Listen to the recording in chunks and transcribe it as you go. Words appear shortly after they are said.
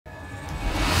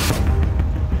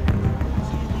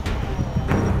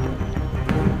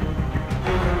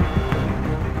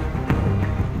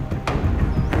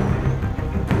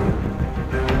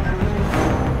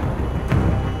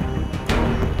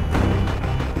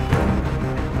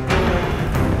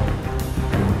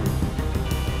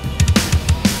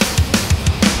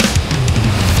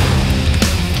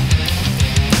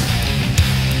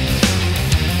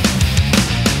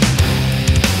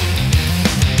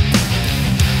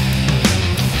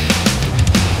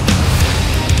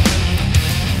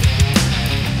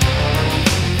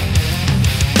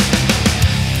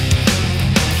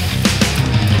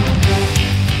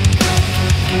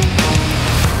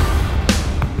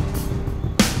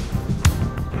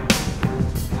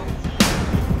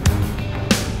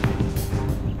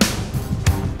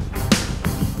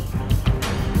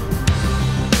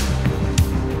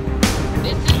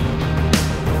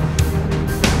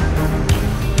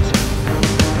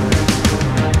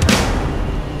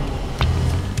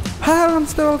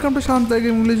నమస్తే welcome to Shanta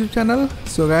gaming YouTube channel.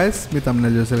 So guys మీ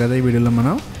తమ్ముళ్ళు చూసారు కదా, ఈ వీడియోలో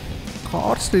మనం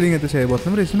కార్ స్టీలింగ్ అయితే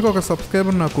చేయబోతున్నాం. రీసెంట్గా ఒక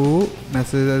సబ్స్క్రైబర్ నాకు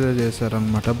మెసేజ్ అయితే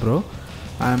చేశారనమాట. Bro,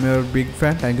 I'm your big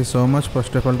fan, thank you so much.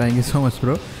 First of all thank you so much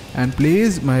bro. And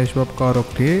please Mahesh Babu car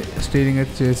ఒకటి స్టీలింగ్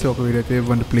అయితే చేసి ఒక వీడియో అయితే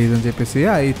ఇవ్వండి ప్లీజ్ అని చెప్పేసి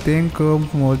I think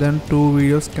more than 2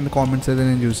 videos కింద కామెంట్స్ అయితే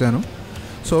నేను చూశాను.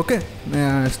 సో ఓకే,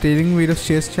 స్టీలింగ్ వీడియోస్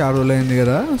చేసి చాలా రోజులు అయింది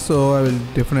కదా, so I will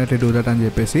definitely do that అని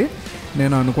చెప్పేసి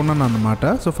నేను అనుకున్నాను అనమాట.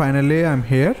 So finally I'm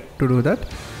here to do that.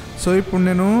 So ఇప్పుడు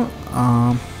నేను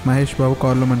మహేష్ బాబు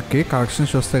కార్లో మనకి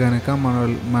కలెక్షన్స్ వస్తే కనుక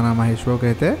మన మహేష్ బాబుకి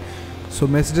అయితే సో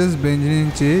మెర్సిడెస్ బెంజ్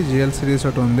నుంచి జిఎల్ సిరీస్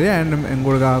ఒకటి ఉంది. అండ్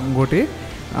ఇంకోటి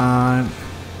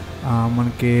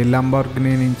మనకి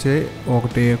లంబోర్గినీ నుంచి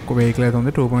ఒకటి వెహికల్ అయితే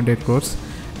ఉంది 2.8 crores.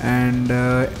 అండ్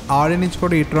ఆడి నుంచి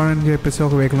కూడా ఈట్రాన్ అని చెప్పేసి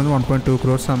ఒక వెహికల్ ఉంది 1.2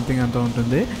 crores సంథింగ్ అంతా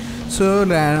ఉంటుంది. సో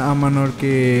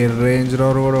మనకి రేంజ్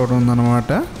రోవర్ కూడా ఒకటి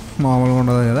ఉందన్నమాట, మామూలుగా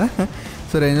ఉండదు కదా.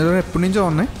 సో రేంజ్ రోవర్ ఎప్పటి నుంచో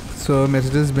ఉన్నాయి. సో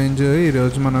మెర్సిడెస్ బెంజ్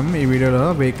ఈరోజు మనం ఈ వీడియోలో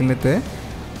వెహికల్ని అయితే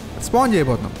స్పాన్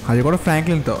చేయబోతున్నాం, అది కూడా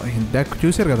ఫ్రాంక్లిన్తో. ఇందాక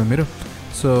చూశారు కదా మీరు.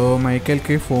 సో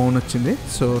మైకేల్కి ఫోన్ వచ్చింది,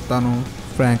 సో తను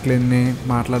ఫ్రాంక్లిన్ని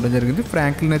మాట్లాడడం జరిగింది.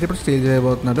 ఫ్రాంక్లిన్ అయితే ఇప్పుడు స్టీల్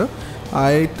చేయబోతున్నాడు.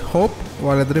 ఐ హోప్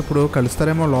వాళ్ళిద్దరు ఇప్పుడు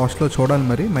కలుస్తారేమో లాస్ట్లో, చూడాలి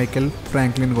మరి మైకేల్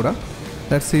ఫ్రాంక్లిన్ కూడా.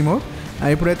 Let's see more.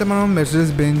 ఇప్పుడైతే మనం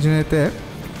మెర్సిడెస్ బెంజ్ని అయితే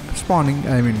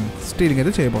స్టీలింగ్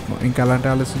అయితే చేయబోతున్నాం. ఇంకా అలాంటి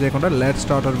ఆలస్యం చేయకుండా let's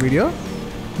start our video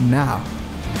now.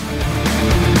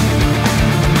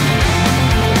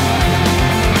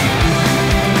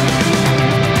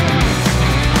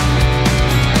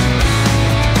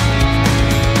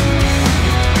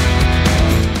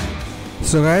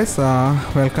 So guys,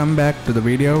 welcome back to the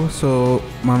video. So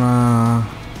మన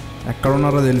ఎక్కడ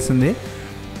ఉన్నారో తెలిసింది,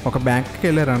 ఒక బ్యాంక్కి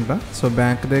వెళ్ళారంట. సో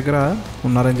బ్యాంక్ దగ్గర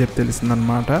ఉన్నారని చెప్పి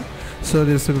తెలిసిందనమాట. So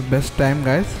this best time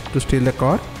guys to steal the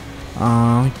car.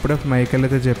 ఇప్పుడే మైకేల్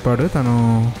అయితే చెప్పాడు, తను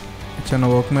చిన్న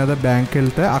వర్క్ మీద బ్యాంక్కి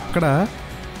వెళ్తే అక్కడ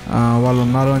వాళ్ళు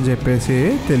ఉన్నారు అని చెప్పేసి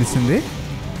తెలిసింది.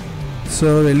 సో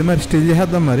వెళ్ళి మరి స్టీల్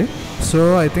చేసేద్దాం మరి. సో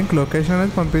ఐ థింక్ లొకేషన్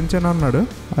అనేది పంపించాను అన్నాడు.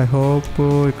 ఐ హోప్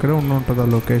ఇక్కడే ఉంటుంది ఆ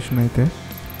లొకేషన్ అయితే.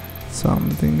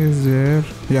 Something is there,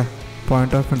 yeah,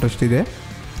 point of interest ఇదే.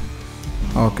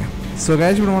 ఓకే, సో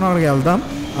గైస్ ఇప్పుడు మనం అక్కడికి వెళ్దాం,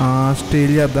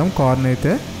 స్టీల్ చేద్దాం కార్ని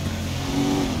అయితే.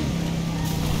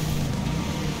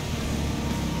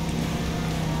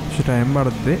 టైం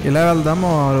పడుతుంది. ఇలా వెళ్దాం,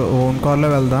 ఓన్ కార్లో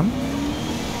వెళ్దాం.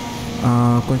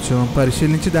 కొంచెం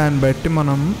పరిశీలించి దాన్ని బట్టి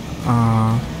మనం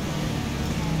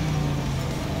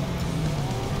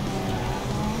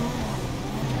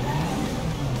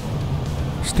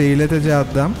స్టీల్ అయితే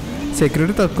చేద్దాం.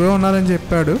 సెక్యూరిటీ తక్కువే ఉన్నారని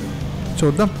చెప్పాడు,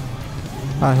 చూద్దాం.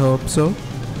 I hope so.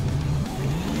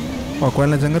 ఒకవేళ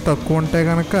నిజంగా తక్కువ ఉంటే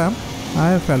కనుక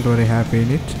I felt very happy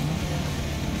in it.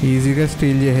 ఈజీగా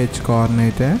స్టీల్ చేయొచ్చు కార్ని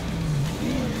అయితే.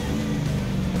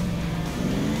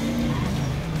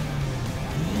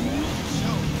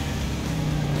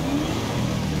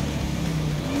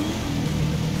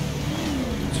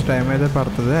 టైం అయితే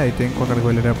పడుతుంది ఐ థింక్ అక్కడికి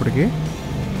వెళ్ళేటప్పటికి.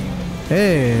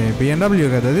 BMW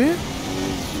కదా అది.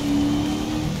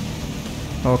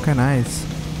 Okay, nice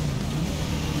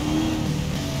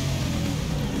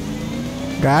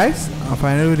guys,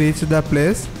 final reach the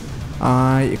place.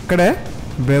 ఇక్కడే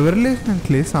Beverly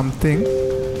hills something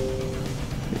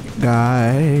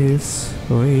guys.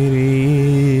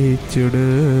 Reached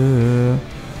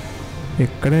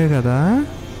ఇక్కడే కదా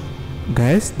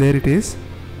guys, there it is.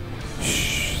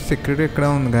 Security ఎక్కడ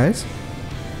ఉంది గైస్?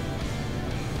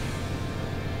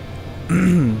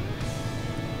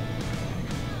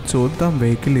 చూద్దాం,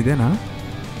 వెహికల్ ఇదేనా?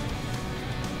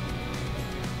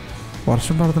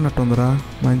 వర్షం పడుతున్నట్టుందిరా,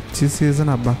 మంచి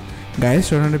సీజన్ అబ్బా. గైస్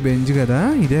చూడండి, బెంజ్ కదా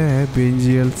ఇదే,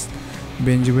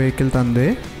 బెంజ్ వెహికల్ తంది.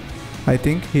 I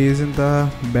think he is in the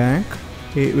bank.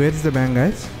 Where is the bank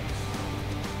guys?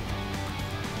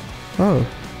 Oh,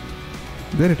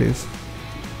 there it is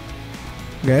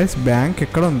guys. Bank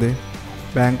ఎక్కడ ఉంది?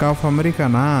 Bank of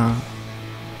అమెరికానా?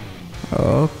 Oh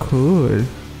cool.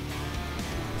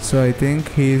 So I think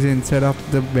he is inside of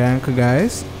the bank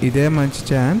guys. ఇదే మంచి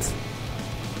chance.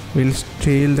 Will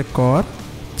steal the car.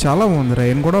 చాలా బాగుంది,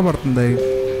 rain కూడా పడుతుంది,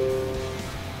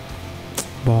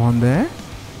 బాగుంది.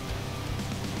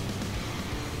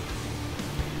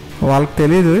 వాళ్ళకి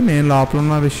తెలీదు నేను లోపల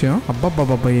ఉన్న విషయం.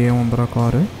 అబ్బాబ్బాబ్బా ఏముందిరా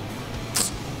కారు,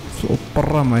 సూపర్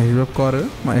రా మహేష్ బాబు కారు.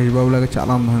 మహేష్ బాబు లాగా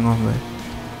చాలా అందంగా ఉంది.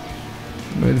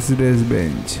 Mercedes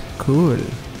Benz, cool.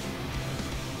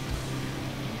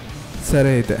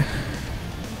 సరే అయితే,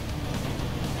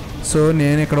 సో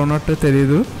నేను ఇక్కడ ఉన్నట్టు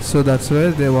తెలీదు. సో దట్స్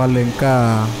వై వాళ్ళు ఇంకా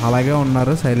అలాగే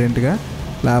ఉన్నారు సైలెంట్గా.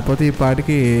 లేకపోతే ఈ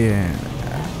పాటికి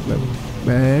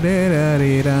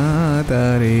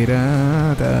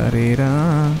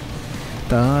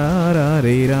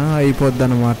తారీరా అయిపోద్ది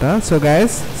అనమాట. సో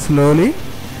గైస్ స్లోలీ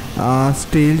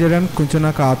స్టీల్ చేయడానికి కొంచెం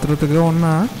నాకు ఆతృతగా ఉన్న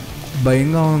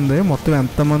భయంగా ఉంది. మొత్తం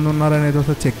ఎంతమంది ఉన్నారనేది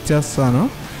ఒకసారి చెక్ చేస్తాను.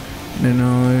 నేను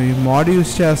ఈ మోడ్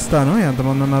యూస్ చేస్తాను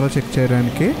ఎంతమంది ఉన్నారో చెక్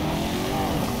చేయడానికి.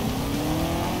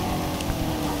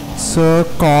 సో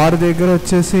కార్ దగ్గర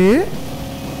వచ్చేసి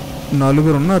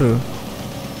 4 ఉన్నారు.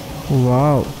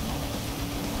 వావ్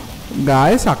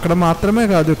గాయస్, అక్కడ మాత్రమే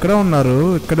కాదు ఇక్కడ ఉన్నారు,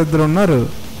 ఇక్కడ 2 ఉన్నారు.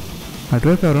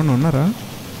 అటువైపు ఎవరైనా ఉన్నారా?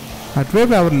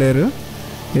 అటువైపు ఎవరు లేరు.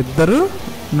 2,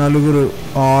 4,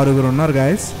 6 ఉన్నారు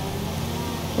గాయస్.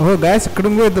 ఓహో గాయస్, ఇక్కడ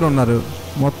ఇంకో 2 ఉన్నారు.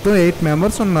 మొత్తం 8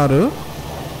 మెంబర్స్ ఉన్నారు.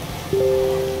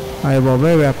 అయ్య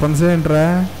బాబాయ్, వెపన్స్ ఏంట్రా?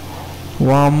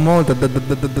 వామ్మో,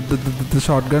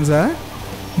 షార్ట్ గన్సా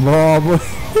బాబు.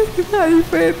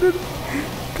 అయిపోయింది,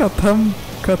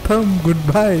 కథం good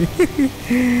bye.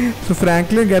 So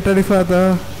Franklin get ready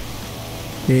father.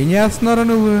 ఏం చేస్తున్నారా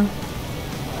నువ్వు?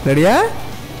 రెడీయా?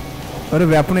 అరే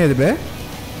వెపన్ ఏది బే?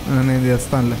 నేను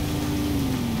చేస్తానులే.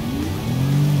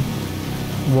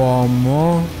 వామ్మో,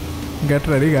 get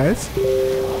ready guys.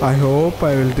 I hope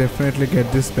I will definitely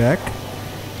get this back.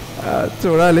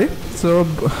 చూడాలి. So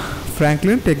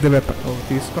Franklin take the weapon.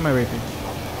 తీసుకున్నా, వెయిటింగ్.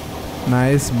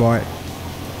 Nice bye.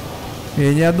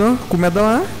 ఏం చేద్దాం?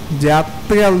 కుమ్మేద్దామా?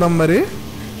 జాగ్రత్తగా వెళ్దాం మరి.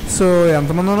 సో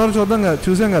ఎంతమంది ఉన్నారో చూద్దాం కదా,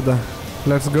 చూసాం కదా.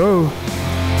 Let's go.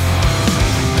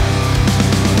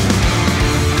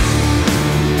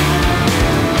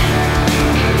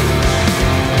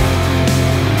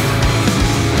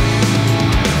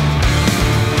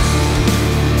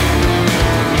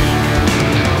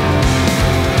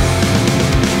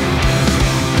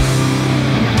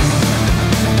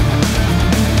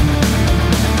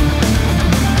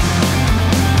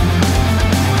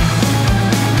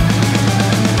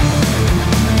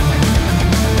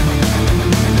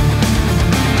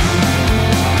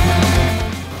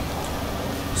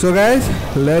 So guys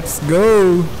let's go.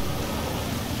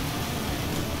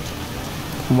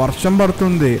 వర్షం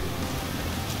పడుతుంది.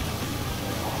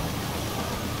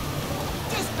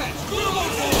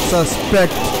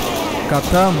 సస్పెక్ట్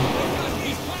కథం.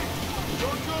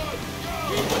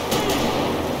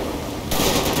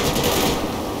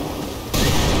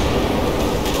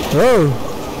 ఓ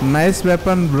nice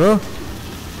weapon bro.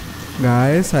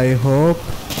 Guys I hope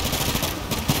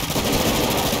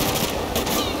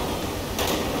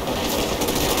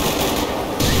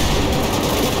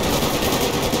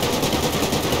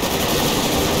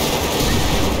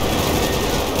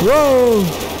Whoa!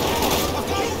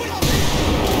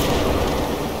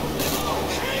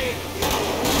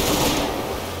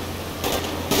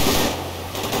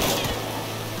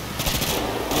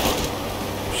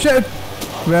 Shit!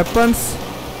 Weapons!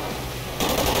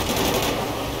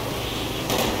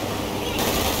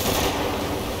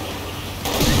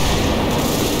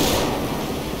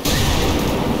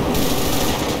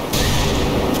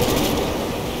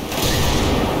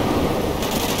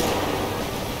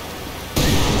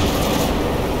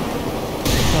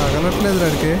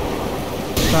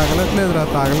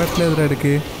 తాగలట్లేదు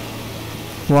అడికి.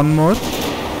 1 more.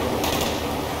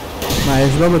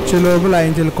 మహేష్ బాబు వచ్చే లోపు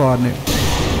లాయించాలి కార్ని.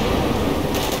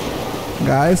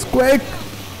 Guys quick.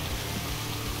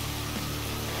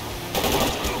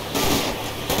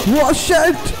 Oh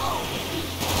shit!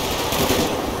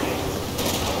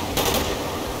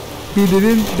 He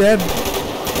didn't dead.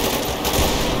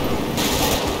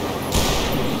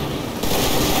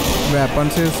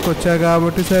 Weapons వేసుకొచ్చా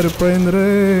కాబట్టి సరిపోయింది రే.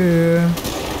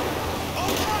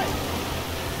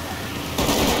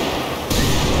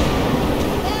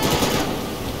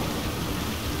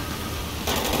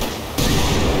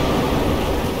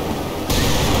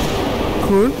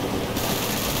 Cool.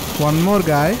 One more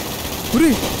guy.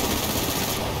 Hurry!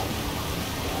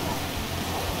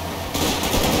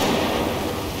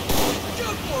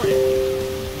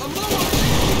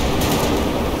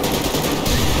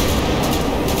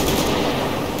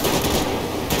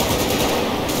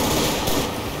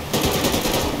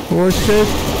 Oh shit.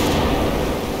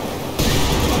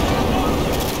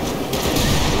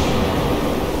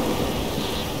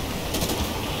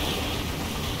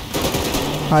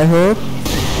 I hope.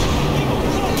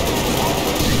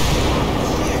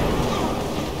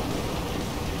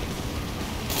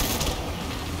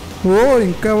 ఓ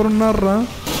ఇంకా ఎవరున్నారా?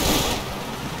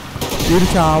 వీడు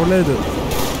చావట్లేదు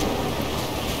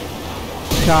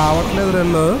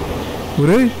రెల్లో.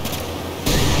 ఒరే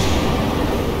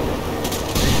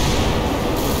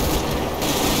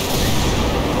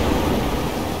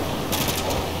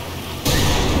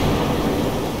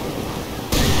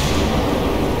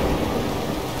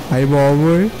అయ్యి బాబు,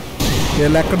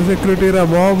 వీళ్ళు ఎక్కడ సెక్యూరిటీ రా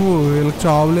బాబు, వీళ్ళకి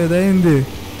చావలేదైంది.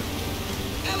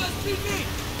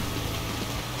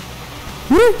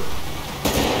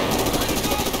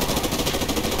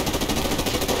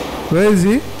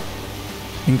 వేజీ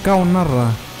ఇంకా ఉన్నారా?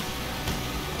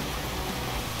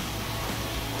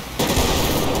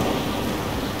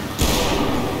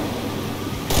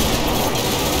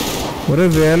 ఒరే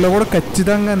వీళ్ళు కూడా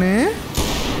ఖచ్చితంగానే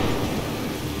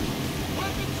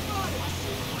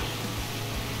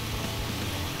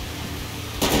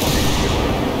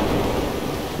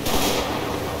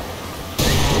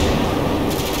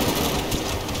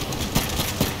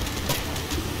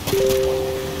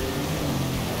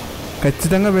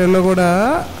వీళ్ళు కూడా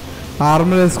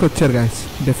ఆర్మర్ వేసుకొచ్చారు గాయస్,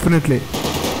 డెఫినెట్లీ.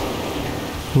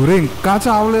 ఊరే ఇంకా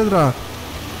చావలేదురా.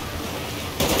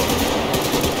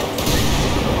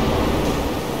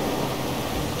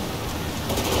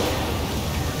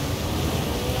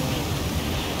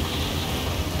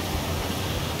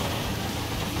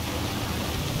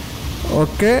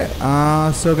 Okay,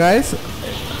 so guys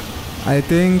I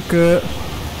think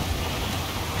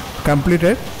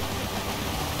completed.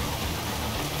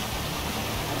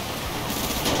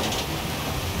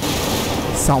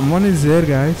 Someone is there,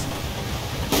 guys.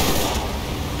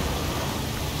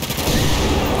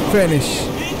 Finish.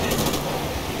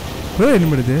 Where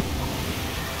anybody there?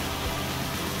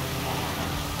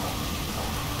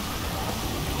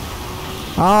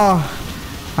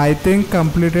 I think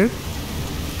completed.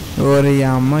 ఓరే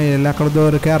అమ్మ వెళ్ళి అక్కడ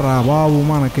దొరికారా బాబు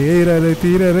మనకి.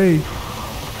 తీరే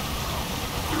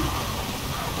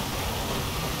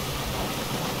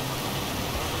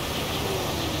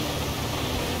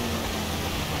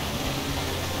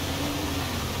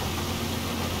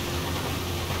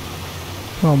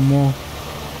అమ్మో.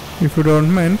 If you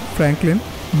don't mind Franklin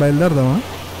బయలుదేరదామా?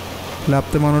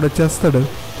 లేకపోతే మనోడు వచ్చేస్తాడు.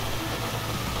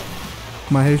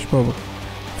 Mahesh Babu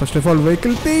first of all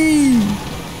vehicle తీ.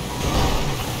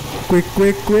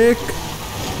 Quick.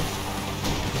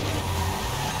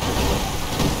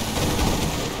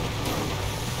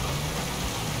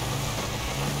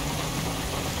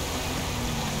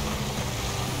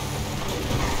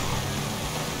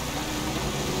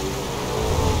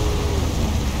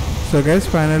 So guys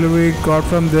finally we got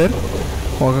from there.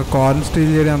 ఒక కార్ని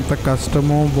స్టీల్ చేయడం ఎంత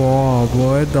కష్టమో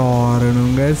బాబోయ్, దారుణం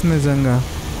గైస్ నిజంగా.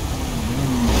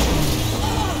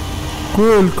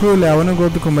 కూల్ ఎవరిని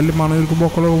గొద్దుకు మళ్ళీ మనం ఇరుకు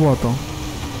బొక్కలోకి పోతాం.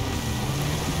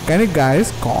 కానీ గైస్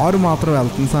కారు మాత్రం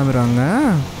వెళ్తుంది సమీరంగా,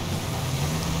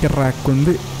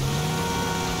 కిర్రాక్కుంది.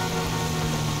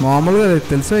 మామూలుగా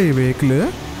తెలుసా ఈ వెహికల్.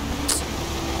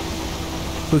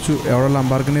 ఎవడో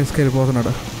లంబార్గిని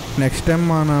వేసుకెళ్ళిపోతున్నాడు. నెక్స్ట్ టైం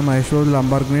మన మహేష్ బాబు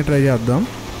లంబార్గిని ట్రై చేద్దాం.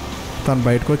 తను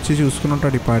బయటకు వచ్చి చూసుకుని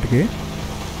ఉంటాడు ఈ పాటికి.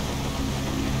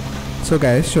 సో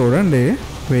గైస్ చూడండి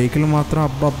వెహికల్ మాత్రం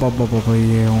అబ్బాబ్బాబ్బాబ్బా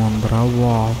ఏముందరా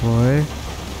బాబోయ్.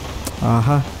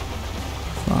 ఆహా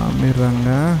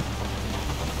సమీరంగా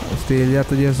స్టేజ్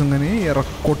చేత చేసాం కానీ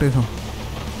కొట్టేసాం.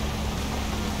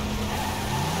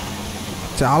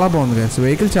 చాలా బాగుంది గైస్,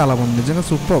 వెహికల్ చాలా బాగుంది నిజంగా,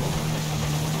 సూపర్.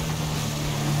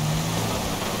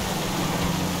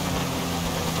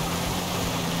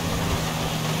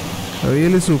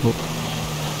 Really super.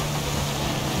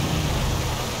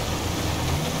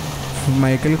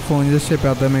 మైకిల్కి ఫోన్ చేసి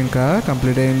చెప్పేద్దాం ఇంకా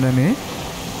కంప్లీట్ అయిందని.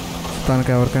 తనకు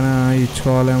ఎవరికైనా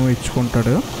ఇచ్చుకోవాలేమో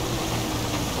ఇచ్చుకుంటాడు.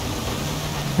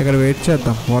 ఇక్కడ వెయిట్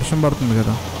చేద్దాం, వర్షం పడుతుంది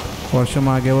కదా, వర్షం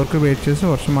ఆగే వరకు వెయిట్ చేసి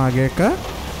వర్షం ఆగాక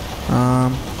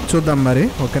చూద్దాం మరి.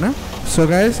 ఓకేనా? సో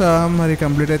గైస్ మరి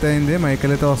కంప్లీట్ అయితే అయింది.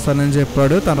 మైకిల్ అయితే వస్తానని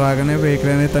చెప్పాడు. తను రాగానే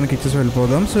వెహికల్ అనేది తనకి ఇచ్చేసి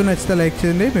వెళ్ళిపోదాం. సో నచ్చితే లైక్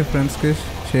చేయండి, మీ ఫ్రెండ్స్కి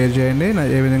షేర్ చేయండి,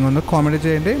 ఏ విధంగా ఉందో కామెంట్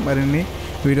చేయండి, మరిన్ని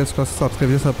వీడియోస్ కోసం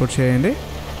సబ్స్క్రైబ్ చేసి సపోర్ట్ చేయండి.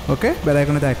 ఓకే, బెల్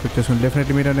ఐకాన్ అయితే యాక్టివేట్ చేసుకోండి.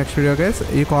 Definitely meet next video guys.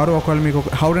 ఈ కారు ఒకవేళ మీకు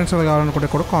హౌ టు ఇన్స్టాల్ కావాలనుకుంటే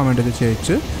కూడా కామెంట్ అయితే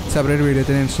చేయొచ్చు. సెపరేట్ వీడియో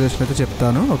అయితే నేను ఇన్స్టాలేషన్ అయితే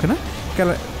చెప్తాను. ఓకేనా?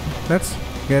 Let's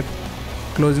get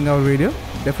closing hour video.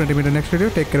 Definitely meet next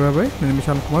video. Take care, by by. నేను మీ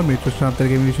శాలం కుమార్, మీరు చూస్తున్న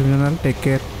అందరికీ టేక్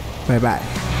కేర్, బై బాయ్.